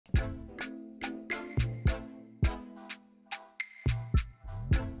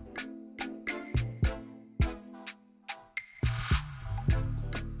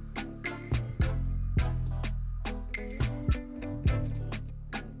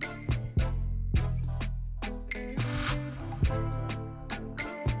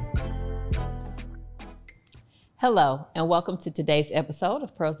Hello, and welcome to today's episode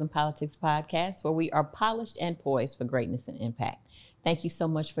of Pros in Politics Podcast, where we are polished and poised for greatness and impact. Thank you so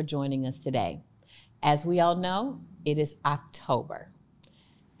much for joining us today. As we all know, it is October.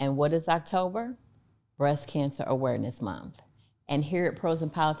 And what is October? Breast Cancer Awareness Month. And here at Pros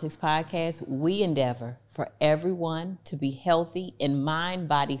in Politics Podcast, we endeavor for everyone to be healthy in mind,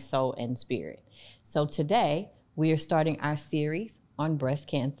 body, soul, and spirit. So today, we are starting our series on breast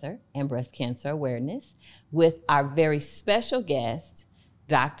cancer and breast cancer awareness with our very special guest,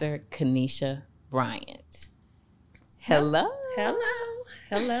 Dr. Kanesha Bryant. Hello.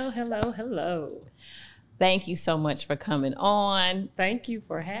 Hello. Thank you so much for coming on. Thank you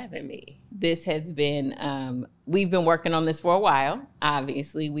for having me. This has been, we've been working on this for a while.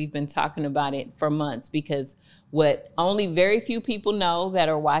 Obviously, we've been talking about it for months because what only very few people know that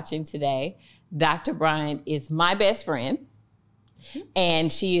are watching today, Dr. Bryant is my best friend.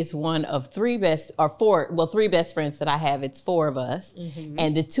 And she is one of three best friends that I have. It's four of us. Mm-hmm.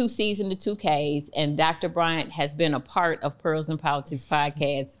 And the 2 C's and the 2 K's. And Dr. Bryant has been a part of Pearls in Politics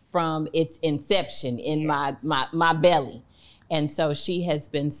Podcast from its inception in my belly. And so she has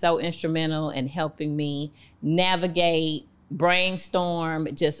been so instrumental in helping me navigate, brainstorm,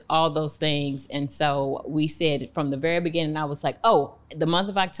 just all those things. And so we said from the very beginning, I was like, oh, the month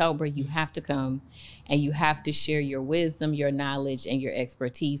of October, you have to come and you have to share your wisdom, your knowledge, and your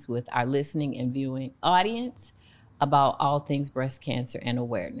expertise with our listening and viewing audience about all things breast cancer and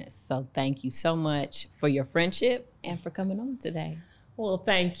awareness. So thank you so much for your friendship and for coming on today. Well,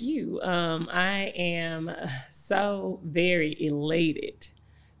 thank you. I am so very elated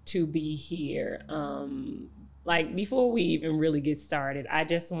to be here. Like, before we even really get started, I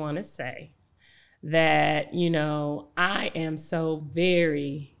just want to say that, I am so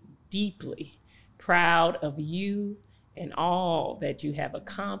very deeply proud of you and all that you have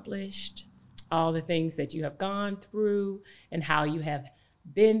accomplished, all the things that you have gone through, and how you have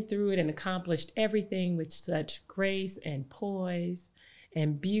been through it and accomplished everything with such grace and poise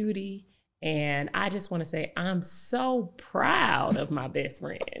and beauty. And I just want to say, I'm so proud of my best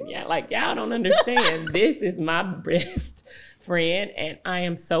friend. Yeah, like, y'all don't understand. This is my best friend, and I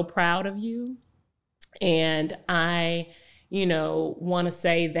am so proud of you. And I, want to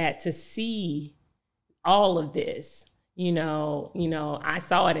say that to see all of this, I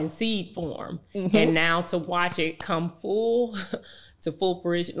saw it in seed form, mm-hmm. and now to watch it come to full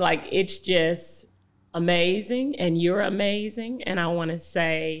fruition, like, it's just amazing, and you're amazing. And I want to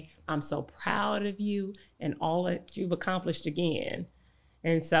say, I'm so proud of you and all that you've accomplished again.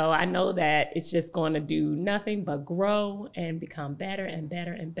 And so I know that it's just going to do nothing but grow and become better and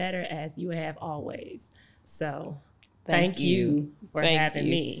better and better, as you have always. So thank you for having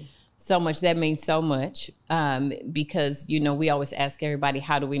me. So much. That means so much, because, we always ask everybody,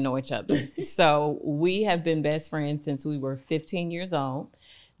 how do we know each other? So we have been best friends since we were 15 years old.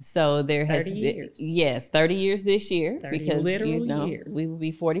 So there has 30 been, years. Yes, 30 years this year, 30 because years. We will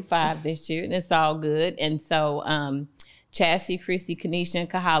be 45 this year, and it's all good. And so Chassie, Christy, Kanesha, and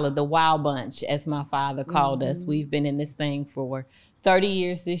Kahala, the Wild Bunch, as my father called us, we've been in this thing for 30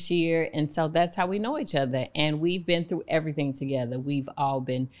 years this year. And so that's how we know each other. And we've been through everything together. We've all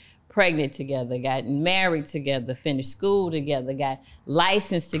been pregnant together, gotten married together, finished school together, got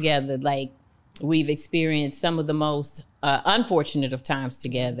licensed together. Like, we've experienced some of the most unfortunate of times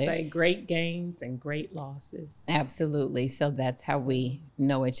together. Say great gains and great losses. Absolutely. So that's how we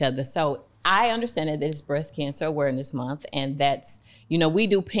know each other. So I understand that it's Breast Cancer Awareness Month, and that's, we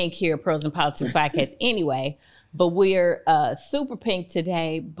do pink here at Pros in Politics Podcast anyway, but we're super pink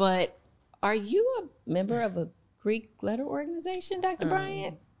today. But are you a member of a Greek letter organization, Dr.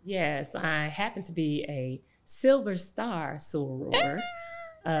 Bryant? Yes, I happen to be a Silver Star soror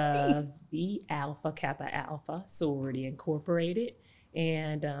of the Alpha Kappa Alpha Sorority Incorporated.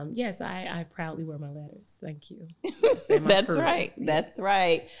 And yes, I proudly wear my letters. Thank you. That's right. Yes. That's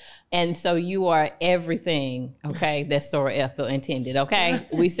right. And so you are everything, okay, that Sora Ethel intended, okay?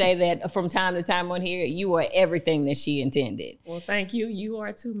 We say that from time to time on here. You are everything that she intended. Well, thank you. You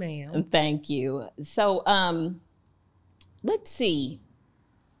are too, ma'am. Thank you. So let's see.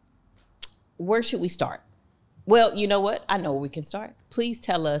 Where should we start? Well, you know what? I know where we can start. Please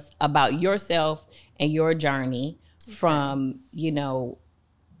tell us about yourself and your journey from,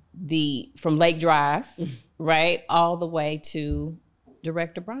 from Lake Drive, right, all the way to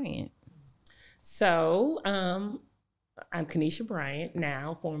Director Bryant. So I'm Kanesha Bryant,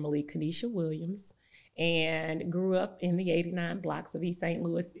 now formerly Kanesha Williams, and grew up in the 89 blocks of East St.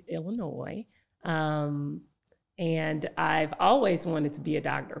 Louis, Illinois. And I've always wanted to be a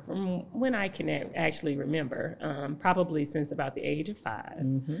doctor from when I can actually remember, probably since about the age of 5.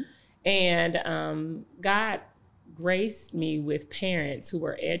 Mm-hmm. And God graced me with parents who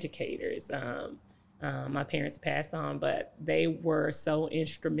were educators. My parents passed on, but they were so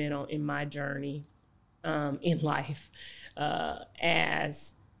instrumental in my journey in life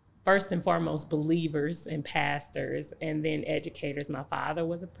as first and foremost believers and pastors, and then educators. My father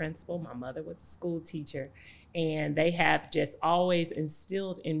was a principal, my mother was a school teacher, and they have just always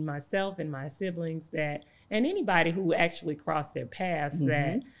instilled in myself and my siblings that, and anybody who actually crossed their paths,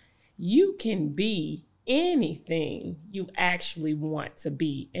 that you can be anything you actually want to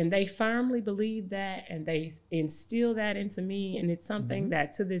be. And they firmly believe that, and they instill that into me. And it's something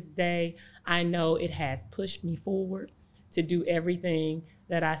that to this day, I know it has pushed me forward to do everything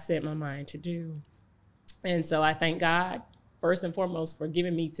that I set my mind to do. And so I thank God, first and foremost, for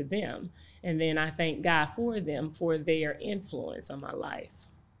giving me to them. And then I thank God for them, for their influence on my life.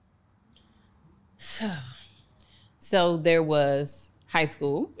 So there was high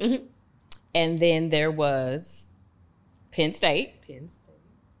school. And then there was Penn State. Penn State,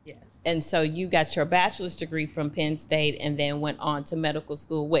 yes. And so you got your bachelor's degree from Penn State and then went on to medical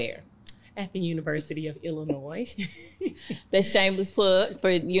school where? At the University of Illinois. The shameless plug for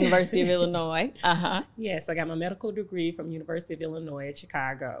University of Illinois. Yes, I got my medical degree from University of Illinois at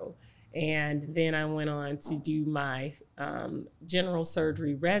Chicago. And then I went on to do my general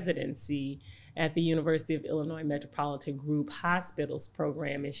surgery residency at the University of Illinois Metropolitan Group Hospitals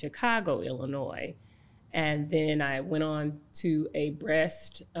program in Chicago, Illinois. And then I went on to a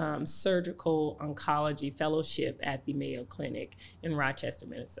breast surgical oncology fellowship at the Mayo Clinic in Rochester,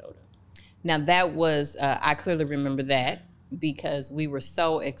 Minnesota. Now that was, I clearly remember that because we were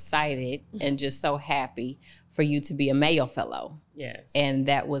so excited and just so happy for you to be a Mayo Fellow. Yes. And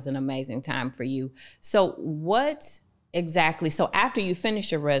that was an amazing time for you. So what exactly, so after you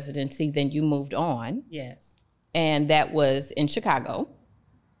finished your residency, then you moved on. Yes. And that was in Chicago.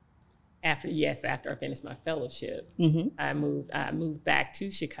 After I finished my fellowship, I moved back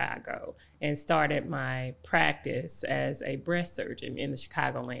to Chicago and started my practice as a breast surgeon in the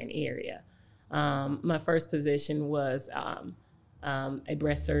Chicagoland area. My first position was a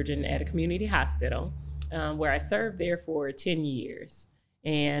breast surgeon at a community hospital where I served there for 10 years.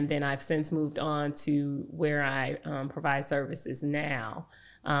 And then I've since moved on to where I provide services now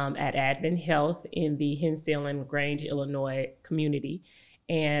at Advent Health in the Hinsdale and Grange, Illinois community.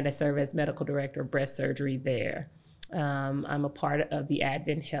 And I serve as medical director of breast surgery there. I'm a part of the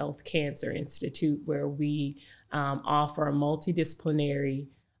Advent Health Cancer Institute, where we offer a multidisciplinary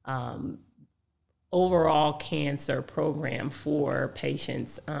overall cancer program for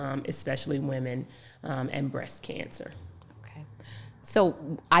patients, especially women, and breast cancer. Okay. So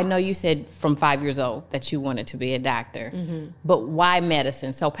I know you said from 5 years old that you wanted to be a doctor, but why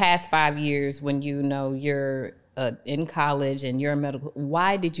medicine? So past 5 years when you know you're in college and you're a medical,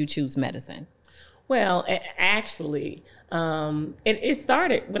 why did you choose medicine? Well, actually, it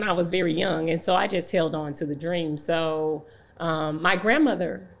started when I was very young, and so I just held on to the dream. So my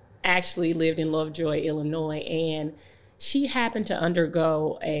grandmother actually lived in Lovejoy, Illinois, and she happened to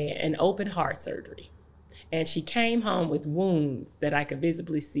undergo an open heart surgery. And she came home with wounds that I could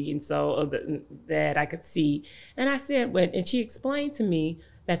visibly see, and so that I could see. And I said, and she explained to me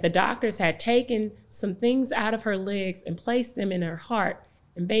that the doctors had taken some things out of her legs and placed them in her heart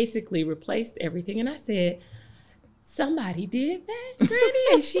and basically replaced everything. And I said, somebody did that,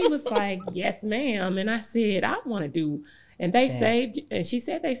 Granny? And she was like, yes, ma'am. And I said, I want to do, and she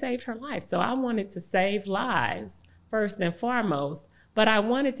said they saved her life. So I wanted to save lives first and foremost, but I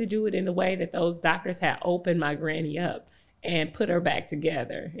wanted to do it in the way that those doctors had opened my granny up and put her back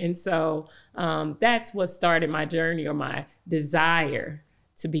together. And so that's what started my journey, or my desire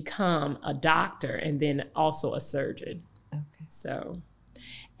to become a doctor and then also a surgeon. Okay. So,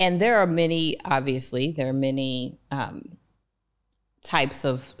 and there are many types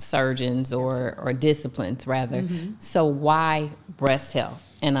of surgeons or disciplines rather. So why breast health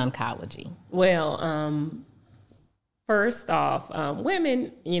and oncology? Well, first off,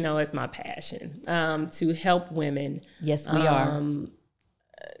 women, is my passion, to help women. Yes, we are.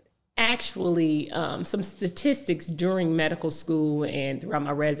 Actually, some statistics during medical school and throughout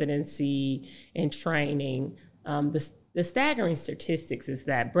my residency and training, the staggering statistics is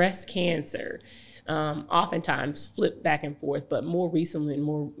that breast cancer oftentimes flip back and forth, but more recently,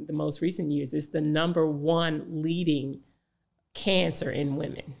 the most recent years, is the #1 leading cancer in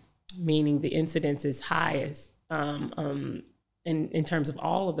women, meaning the incidence is highest in terms of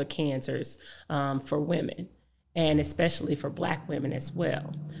all of the cancers for women, and especially for Black women as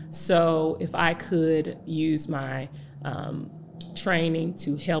well. So if I could use my training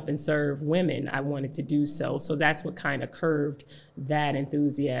to help and serve women, I wanted to do so. So that's what kind of curved that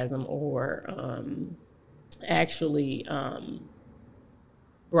enthusiasm or actually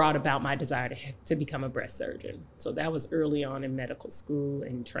brought about my desire to become a breast surgeon. So that was early on in medical school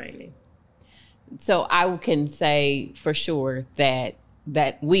and training. So I can say for sure that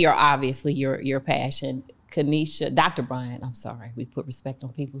we are obviously your passion. Kanesha, Dr. Bryant, I'm sorry, we put respect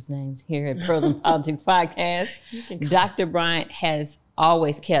on people's names here at Pearls and Politics Podcast. Dr. Bryant has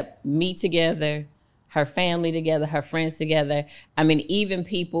always kept me together, her family together, her friends together. I mean, even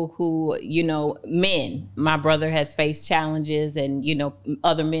people who, you know, men, my brother has faced challenges, and, you know,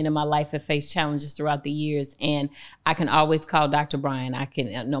 other men in my life have faced challenges throughout the years. And I can always call Dr. Bryant. I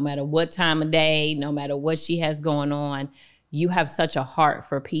can, no matter what time of day, no matter what she has going on, you have such a heart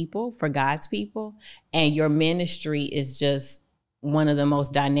for people, for God's people. And your ministry is just one of the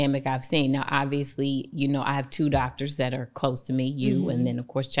most dynamic I've seen. Now, obviously, you know, I have two doctors that are close to me, you, and then of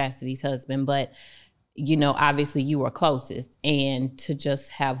course, Chastity's husband, but you know, obviously you were closest. And to just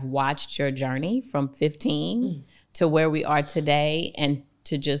have watched your journey from 15 to where we are today, and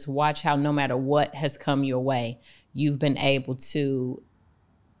to just watch how no matter what has come your way, you've been able to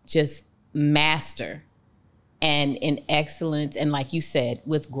just master and in excellence, and like you said,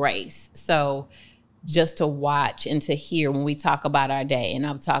 with grace. So just to watch and to hear when we talk about our day, and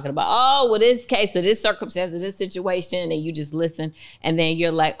I'm talking about, oh, well, this case or this circumstance or this situation, and you just listen, and then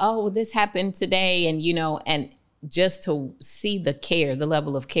you're like, oh, well, this happened today, and you know, and just to see the care, the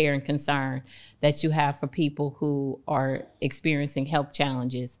level of care and concern that you have for people who are experiencing health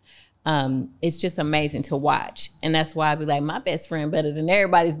challenges. It's just amazing to watch. And that's why I be like, my best friend better than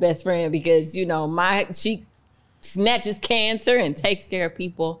everybody's best friend, because, you know, she snatches cancer and takes care of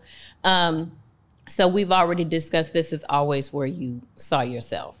people. So we've already discussed this is always where you saw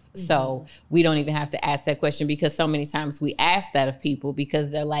yourself. So we don't even have to ask that question, because so many times we ask that of people because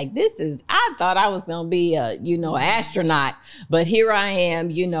they're like, I thought I was going to be a, you know, astronaut, but here I am,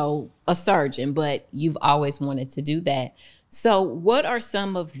 you know, a surgeon, but you've always wanted to do that. So what are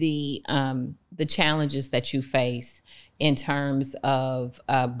some of the challenges that you face in terms of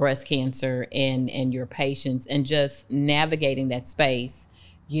breast cancer and your patients, and just navigating that space,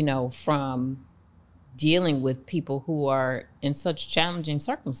 you know, from dealing with people who are in such challenging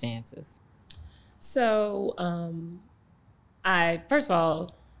circumstances? So first of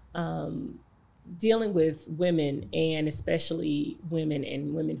all, dealing with women, and especially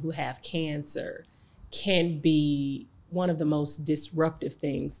women who have cancer, can be one of the most disruptive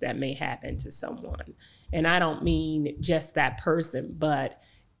things that may happen to someone. And I don't mean just that person, but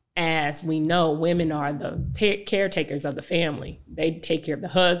as we know, women are the caretakers of the family. They take care of the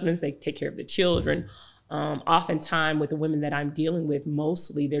husbands, they take care of the children. Oftentimes with the women that I'm dealing with,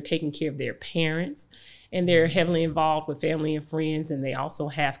 mostly they're taking care of their parents, and they're heavily involved with family and friends, and they also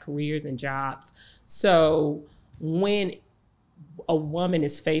have careers and jobs. So when a woman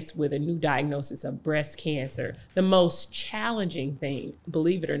is faced with a new diagnosis of breast cancer, the most challenging thing,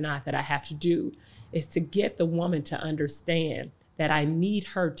 believe it or not, that I have to do is to get the woman to understand that I need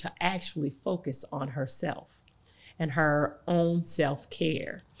her to actually focus on herself and her own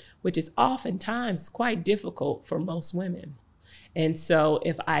self-care, which is oftentimes quite difficult for most women. And so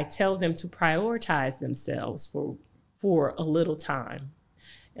if I tell them to prioritize themselves for a little time,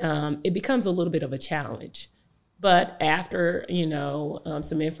 it becomes a little bit of a challenge. But after, you know,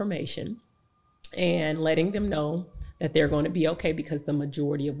 some information and letting them know that they're going to be okay, because the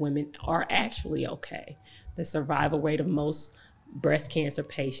majority of women are actually okay. The survival rate of most breast cancer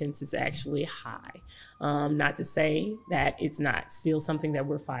patients is actually high. Not to say that it's not still something that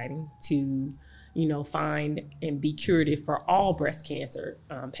we're fighting to, you know, find and be curative for all breast cancer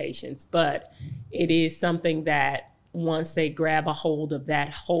patients, but it is something that once they grab a hold of that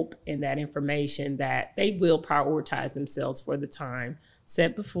hope and that information, that they will prioritize themselves for the time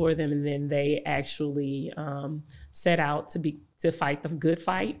set before them, and then they actually set out to fight the good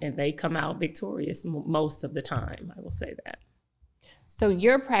fight, and they come out victorious most of the time. I will say that. So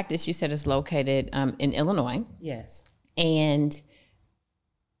your practice, you said, is located in Illinois. Yes. And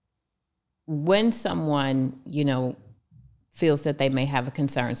when someone, you know, feels that they may have a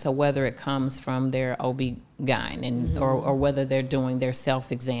concern, so whether it comes from their OB-GYN and or whether they're doing their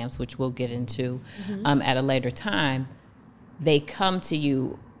self-exams, which we'll get into at a later time, they come to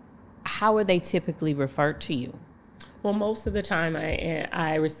you, how are they typically referred to you? Well, most of the time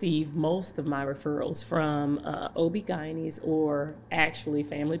I receive most of my referrals from OB-GYNs, or actually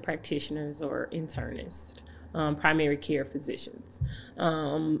family practitioners or internists, primary care physicians.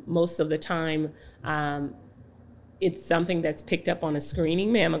 Most of the time, it's something that's picked up on a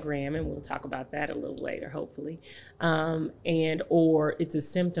screening mammogram, and we'll talk about that a little later, hopefully. Or it's a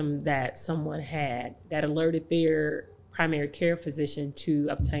symptom that someone had that alerted their primary care physician to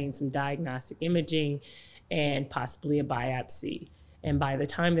obtain some diagnostic imaging and possibly a biopsy. And by the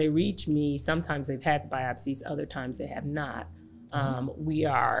time they reach me, sometimes they've had the biopsies, other times they have not. We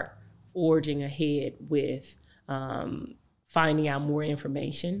are forging ahead with finding out more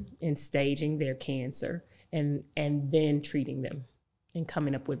information and staging their cancer and then treating them and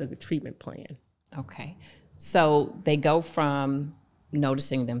coming up with a treatment plan. Okay. So they go from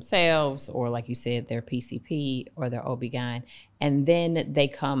noticing themselves, or like you said, their PCP or their OB-GYN, and then they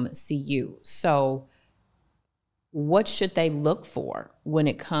come see you. So what should they look for when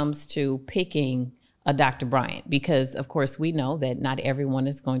it comes to picking a Dr. Bryant? Because of course we know that not everyone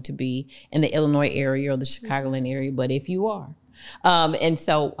is going to be in the Illinois area or the Chicagoland area, but if you are. And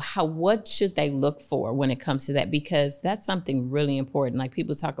so what should they look for when it comes to that? Because that's something really important. Like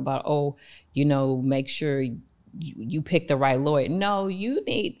people talk about, make sure you pick the right lawyer. No, you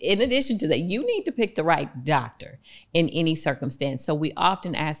need, in addition to that, you need to pick the right doctor in any circumstance. So we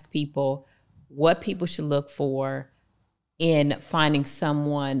often ask people what people should look for in finding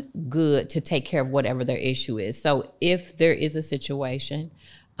someone good to take care of whatever their issue is. So if there is a situation,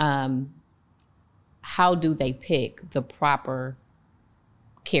 how do they pick the proper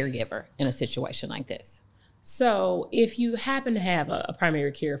caregiver in a situation like this? So if you happen to have a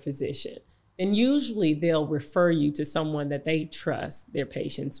primary care physician, and usually they'll refer you to someone that they trust their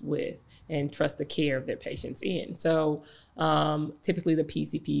patients with and trust the care of their patients in. So typically the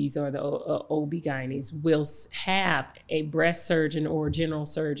PCPs or the OB-GYNs will have a breast surgeon or general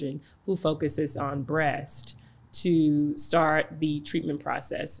surgeon who focuses on breast to start the treatment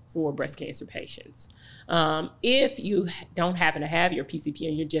process for breast cancer patients. If you don't happen to have your PCP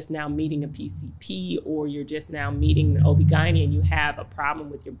and you're just now meeting a PCP, or you're just now meeting an OB-GYN and you have a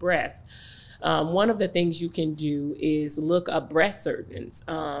problem with your breast, one of the things you can do is look up breast surgeons.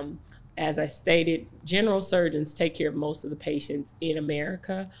 As I stated, general surgeons take care of most of the patients in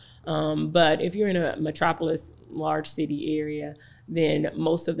America. But if you're in a metropolis, large city area, then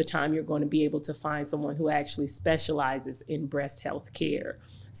most of the time you're going to be able to find someone who actually specializes in breast health care.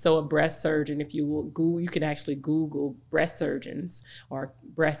 So a breast surgeon, if you will Google, you can actually Google breast surgeons or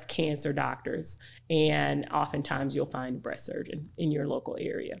breast cancer doctors, and oftentimes you'll find a breast surgeon in your local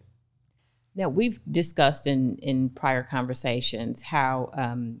area. Now, we've discussed in prior conversations how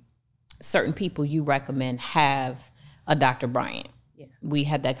certain people you recommend have a Dr. Bryant. Yeah. We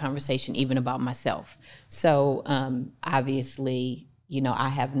had that conversation even about myself. So obviously, I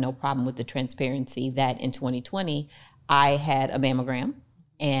have no problem with the transparency that in 2020, I had a mammogram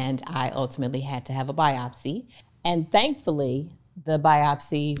and I ultimately had to have a biopsy. And thankfully, the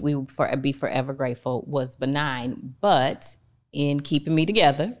biopsy, we will be forever grateful, was benign. But in keeping me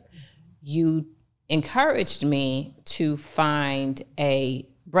together, you encouraged me to find a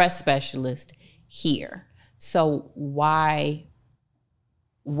breast specialist here. So what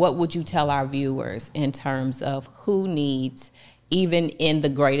would you tell our viewers in terms of who needs, even in the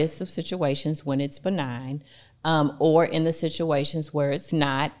greatest of situations when it's benign, or in the situations where it's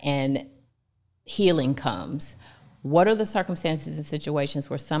not and healing comes, what are the circumstances and situations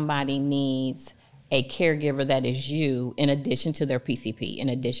where somebody needs a caregiver that is you, in addition to their PCP, in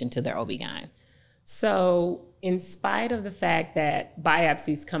addition to their OB-GYN? So in spite of the fact that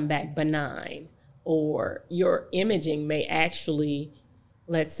biopsies come back benign, or your imaging may actually,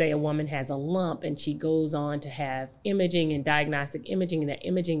 let's say a woman has a lump and she goes on to have imaging and diagnostic imaging, and that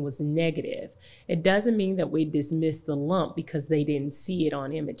imaging was negative, it doesn't mean that we dismiss the lump because they didn't see it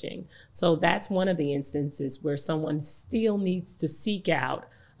on imaging. So that's one of the instances where someone still needs to seek out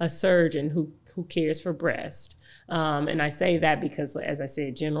a surgeon who cares for breast. And I say that because, as I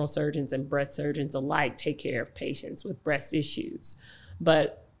said, general surgeons and breast surgeons alike take care of patients with breast issues.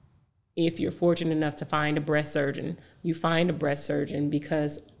 But if you're fortunate enough to find a breast surgeon, you find a breast surgeon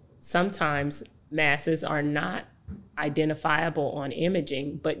because sometimes masses are not identifiable on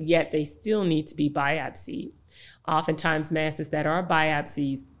imaging, but yet they still need to be biopsied. Oftentimes masses that are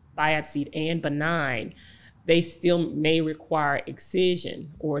biopsied and benign, they still may require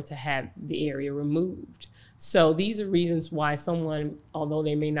excision or to have the area removed. So these are reasons why someone, although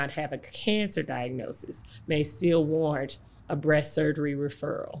they may not have a cancer diagnosis, may still warrant a breast surgery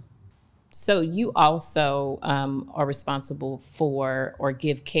referral. So you also are responsible for or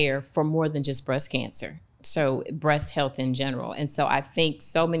give care for more than just breast cancer, so breast health in general. And so I think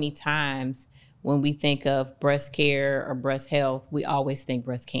so many times when we think of breast care or breast health, we always think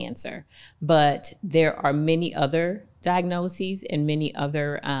breast cancer. But there are many other diagnoses and many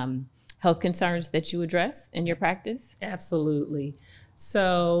other health concerns that you address in your practice? Absolutely.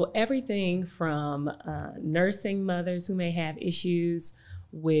 So everything from nursing mothers who may have issues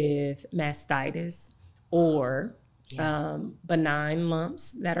with mastitis or benign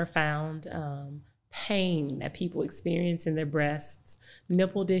lumps that are found, pain that people experience in their breasts,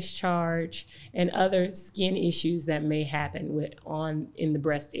 nipple discharge, and other skin issues that may happen in the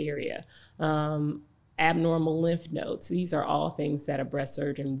breast area. Abnormal lymph nodes. These are all things that a breast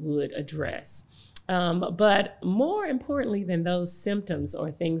surgeon would address. But more importantly than those symptoms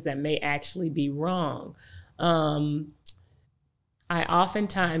or things that may actually be wrong, I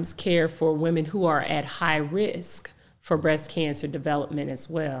oftentimes care for women who are at high risk for breast cancer development as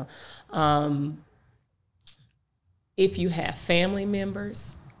well. If you have family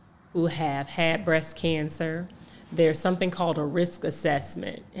members who have had breast cancer, there's something called a risk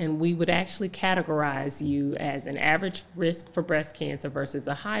assessment, and we would actually categorize you as an average risk for breast cancer versus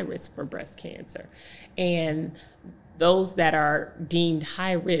a high risk for breast cancer. And those that are deemed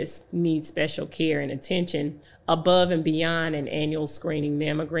high risk need special care and attention above and beyond an annual screening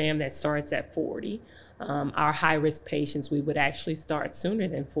mammogram that starts at 40. Our high-risk patients, we would actually start sooner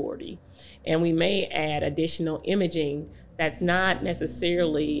than 40. And we may add additional imaging that's not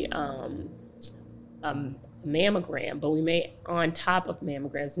necessarily mammogram, but we may, on top of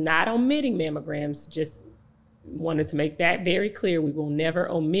mammograms, not omitting mammograms, just wanted to make that very clear. We will never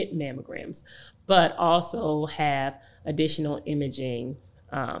omit mammograms, but also have additional imaging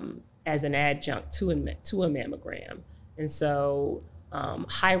as an adjunct to a mammogram. And so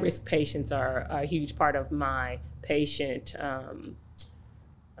high-risk patients are a huge part of my patient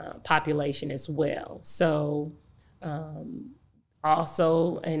population as well. So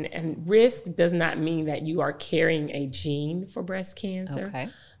also, and risk does not mean that you are carrying a gene for breast cancer. Okay.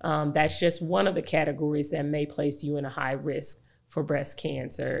 That's just one of the categories that may place you in a high risk for breast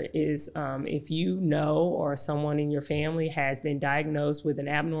cancer is if you know or someone in your family has been diagnosed with an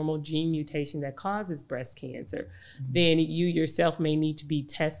abnormal gene mutation that causes breast cancer, then you yourself may need to be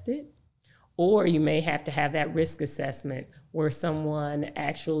tested, or you may have to have that risk assessment where someone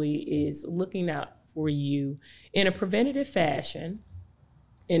actually is looking out for you in a preventative fashion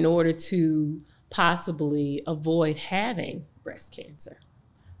in order to possibly avoid having breast cancer.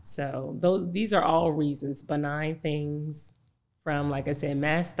 So these are all reasons, benign things from, like I said,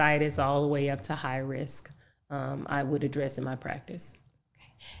 mastitis all the way up to high risk, I would address in my practice.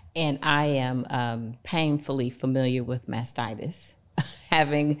 And I am painfully familiar with mastitis.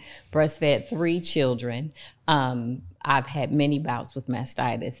 Having breastfed 3 children, I've had many bouts with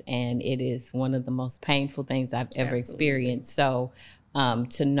mastitis, and it is one of the most painful things I've ever experienced. So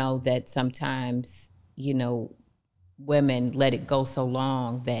to know that sometimes, you know, women let it go so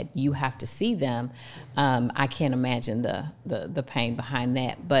long that you have to see them, I can't imagine the pain behind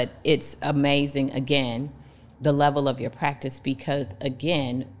that. But it's amazing, again, the level of your practice, because,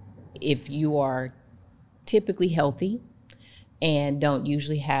 again, if you are typically healthy and don't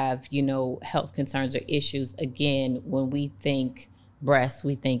usually have, you know, health concerns or issues, again, when we think breast,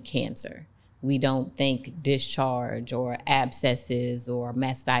 we think cancer. We don't think discharge or abscesses or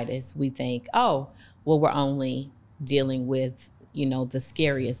mastitis. We think, oh, well, we're only dealing with, you know, the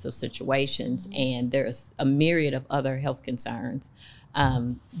scariest of situations. And there's a myriad of other health concerns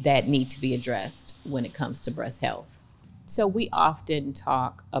that need to be addressed when it comes to breast health. So we often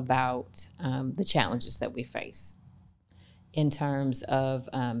talk about the challenges that we face in terms of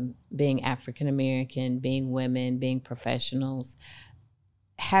being African American, being women, being professionals.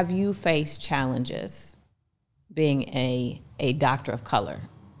 Have you faced challenges being a doctor of color?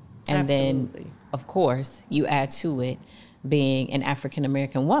 And Absolutely. Then, of course, you add to it being an African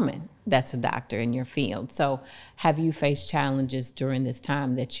American woman that's a doctor in your field. So have you faced challenges during this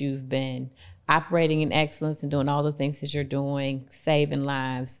time that you've been operating in excellence and doing all the things that you're doing, saving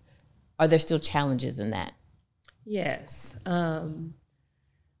lives? Are there still challenges in that? Yes. The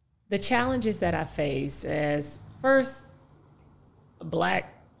challenges that I face as, first, a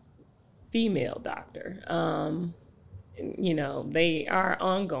Black female doctor, you know, they are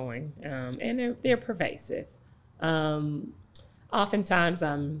ongoing and they're pervasive. Oftentimes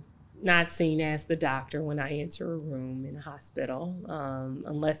I'm not seen as the doctor when I enter a room in a hospital,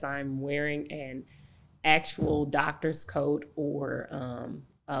 unless I'm wearing an actual doctor's coat or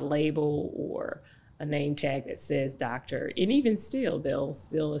a label or a name tag that says doctor. And even still, they'll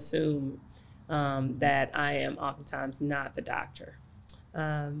still assume that I am oftentimes not the doctor.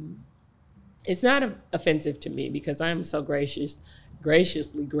 It's not offensive to me because I'm so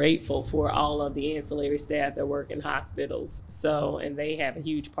graciously grateful for all of the ancillary staff that work in hospitals. So, and they have a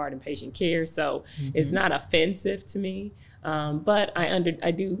huge part in patient care. So it's not offensive to me. But I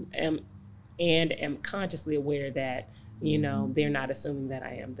am consciously aware that, you know, they're not assuming that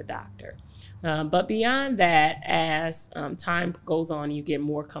I am the doctor. But beyond that, as time goes on, you get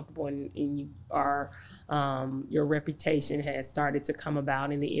more comfortable and you are, your reputation has started to come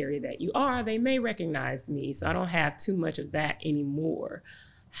about in the area that you are, they may recognize me. So I don't have too much of that anymore.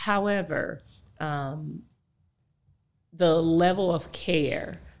 However, the level of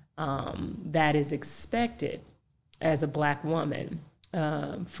care that is expected as a Black woman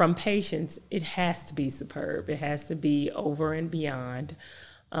from patients, it has to be superb. It has to be over and beyond,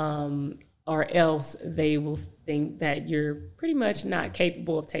 or else they will think that you're pretty much not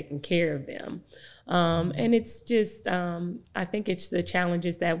capable of taking care of them. And it's just, I think it's the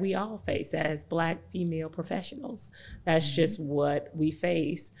challenges that we all face as Black female professionals. That's just what we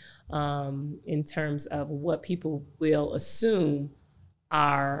face in terms of what people will assume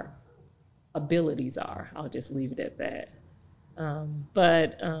our abilities are. I'll just leave it at that.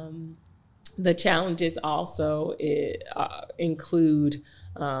 But the challenges also include,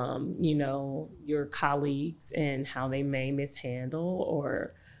 your colleagues and how they may mishandle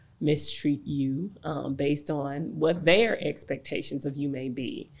or mistreat you based on what their expectations of you may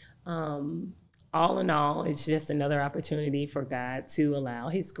be. All in all, it's just another opportunity for God to allow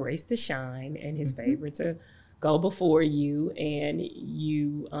His grace to shine and His favor to go before you, and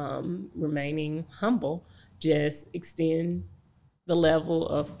you remaining humble, just extend the level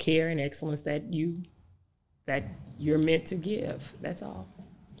of care and excellence that you're meant to give. That's all.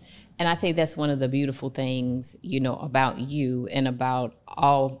 And I think that's one of the beautiful things, about you and about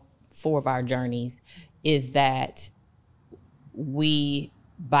all 4 of our journeys, is that we,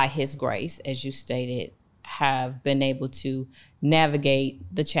 by His grace, as you stated, have been able to navigate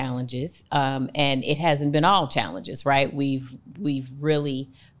the challenges. And it hasn't been all challenges, right? We've really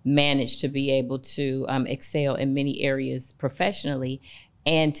managed to be able to excel in many areas professionally,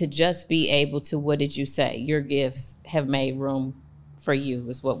 and to just be able to, what did you say? Your gifts have made room for you,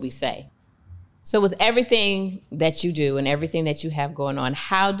 is what we say. So with everything that you do and everything that you have going on,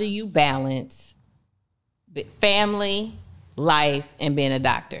 how do you balance family, life, and being a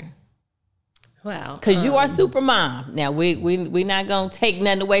doctor? Wow. Because you are super mom. Now, we're not going to take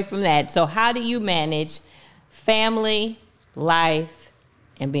nothing away from that. So how do you manage family, life,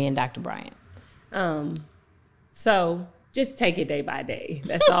 and being Dr. Bryant? So just take it day by day.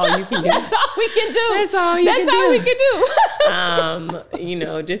 That's all you can do. That's all we can do. That's all we can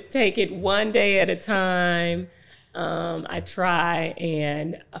do. Just take it one day at a time. I try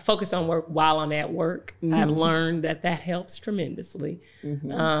and focus on work while I'm at work. I've learned that helps tremendously.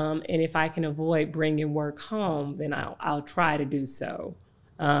 And if I can avoid bringing work home, then I'll try to do so.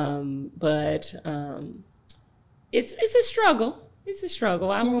 But it's a struggle. It's a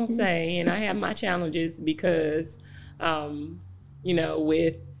struggle, I won't say. And I have my challenges because,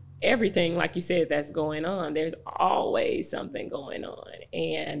 with everything, like you said, that's going on, there's always something going on.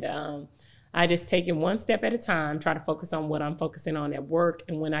 And I just take it one step at a time, try to focus on what I'm focusing on at work.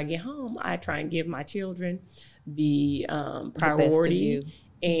 And when I get home, I try and give my children the priority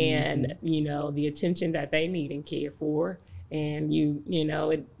and, the attention that they need and care for. And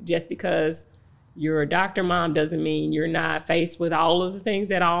just because you're a doctor mom doesn't mean you're not faced with all of the things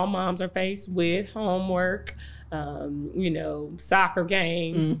that all moms are faced with: homework, soccer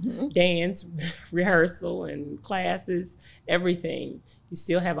games, dance rehearsal and classes, everything. You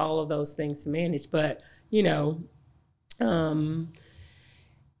still have all of those things to manage. But, going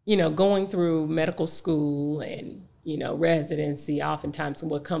through medical school and, residency, oftentimes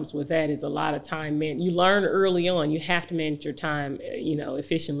what comes with that is a lot of time. You learn early on, you have to manage your time,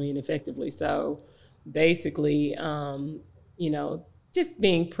 efficiently and effectively. So basically, just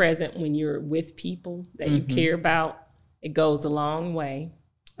being present when you're with people that you care about, it goes a long way.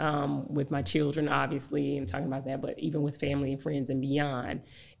 With my children, obviously, I'm talking about that, but even with family and friends and beyond.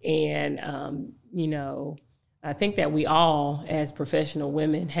 And, I think that we all, as professional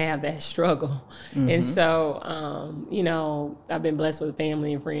women, have that struggle. And so, I've been blessed with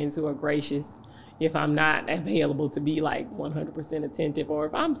family and friends who are gracious if I'm not available to be like 100% attentive, or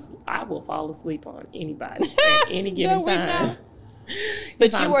if I will fall asleep on anybody at any given time.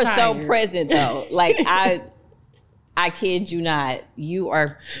 But you are so present, though. Like, I kid you not, you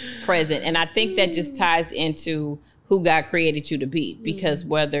are present. And I think that just ties into who God created you to be, because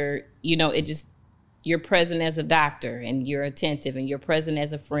whether, you're present as a doctor, and you're attentive, and you're present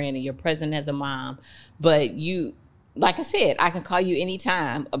as a friend, and you're present as a mom. But you, like I said, I can call you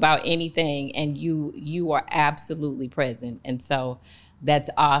anytime about anything, and you are absolutely present. And so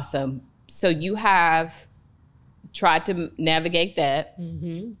that's awesome. So you have tried to navigate that,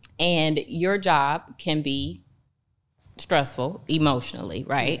 and your job can be stressful emotionally,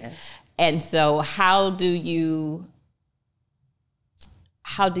 right? Yes. And so how do you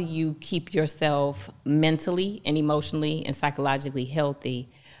how do you keep yourself mentally and emotionally and psychologically healthy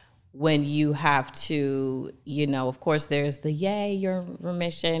when you have to, of course there's the yay, you're in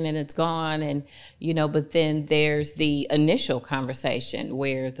remission and it's gone, and but then there's the initial conversation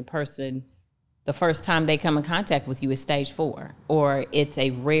where the person, the first time they come in contact with you is stage 4, or it's a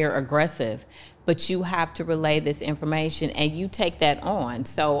rare aggressive, but you have to relay this information and you take that on.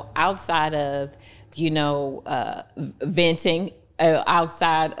 So outside of, venting,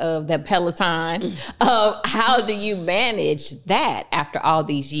 outside of the Peloton, how do you manage that after all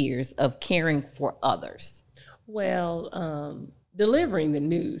these years of caring for others? Well, delivering the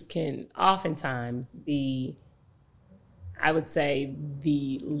news can oftentimes be, I would say,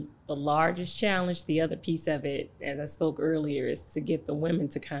 the largest challenge. The other piece of it, as I spoke earlier, is to get the women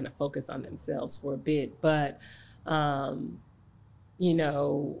to kind of focus on themselves for a bit. But,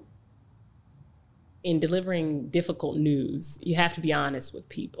 in delivering difficult news, you have to be honest with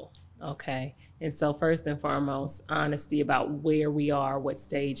people, okay? And so first and foremost, honesty about where we are, what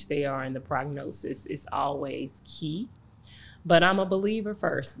stage they are in the prognosis is always key. But I'm a believer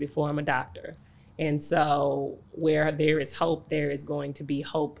first before I'm a doctor. And so where there is hope, there is going to be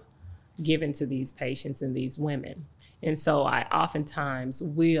hope given to these patients and these women. And so I oftentimes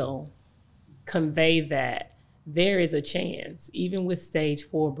will convey that there is a chance, even with stage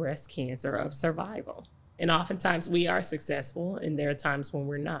 4 breast cancer, of survival. And oftentimes we are successful, and there are times when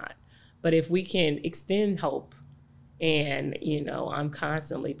we're not. But if we can extend hope, and, I'm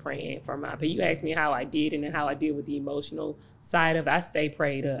constantly praying for but you asked me how I did and then how I deal with the emotional side of it. I stay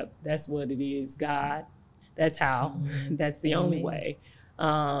prayed up. That's what it is, God. That's how. That's the only way.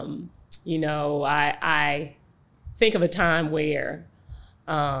 I think of a time where,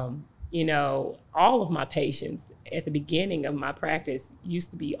 all of my patients at the beginning of my practice used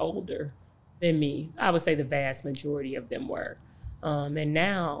to be older than me. I would say the vast majority of them were. And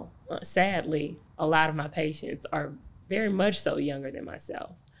now, sadly, a lot of my patients are very much so younger than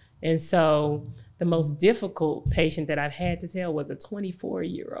myself. And so the most difficult patient that I've had to tell was a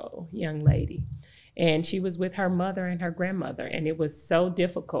 24-year-old young lady. And she was with her mother and her grandmother. And it was so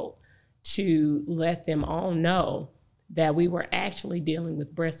difficult to let them all know that we were actually dealing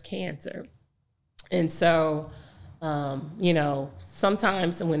with breast cancer. And so,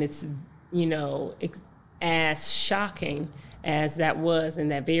 sometimes when it's, as shocking as that was in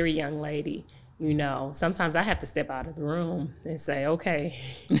that very young lady, sometimes I have to step out of the room and say, okay,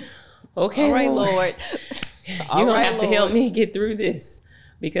 all right, Lord, you're going to have to help me get through this,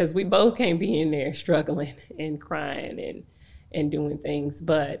 because we both can't be in there struggling and crying and doing things.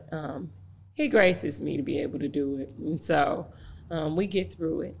 But He graces me to be able to do it. And so we get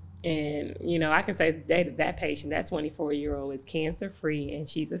through it. And, I can say that patient, that 24-year-old, is cancer-free, and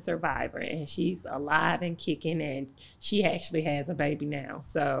she's a survivor, and she's alive and kicking, and she actually has a baby now.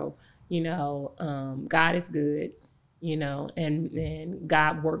 So, God is good, and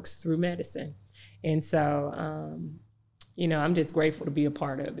God works through medicine. And so, I'm just grateful to be a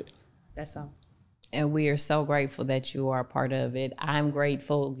part of it. That's all. And we are so grateful that you are a part of it. I'm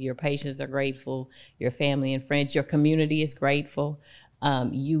grateful. Your patients are grateful. Your family and friends, your community is grateful.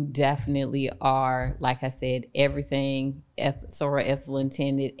 You definitely are, like I said, everything Sora Ethel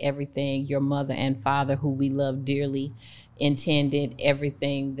intended, everything your mother and father, who we love dearly, intended,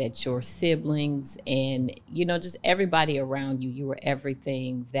 everything that your siblings and, just everybody around you, you were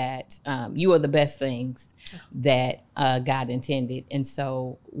everything that, you are the best things that God intended. And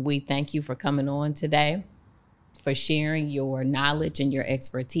so we thank you for coming on today, for sharing your knowledge and your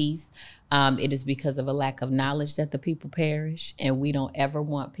expertise. It is because of a lack of knowledge that the people perish, and we don't ever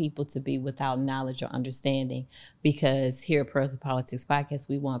want people to be without knowledge or understanding, because here at Pearls of Politics Podcast,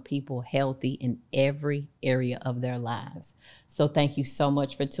 we want people healthy in every area of their lives. So thank you so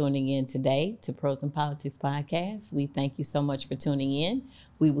much for tuning in today to Pearls of Politics Podcast. We thank you so much for tuning in.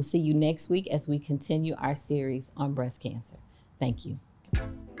 We will see you next week as we continue our series on breast cancer. Thank you.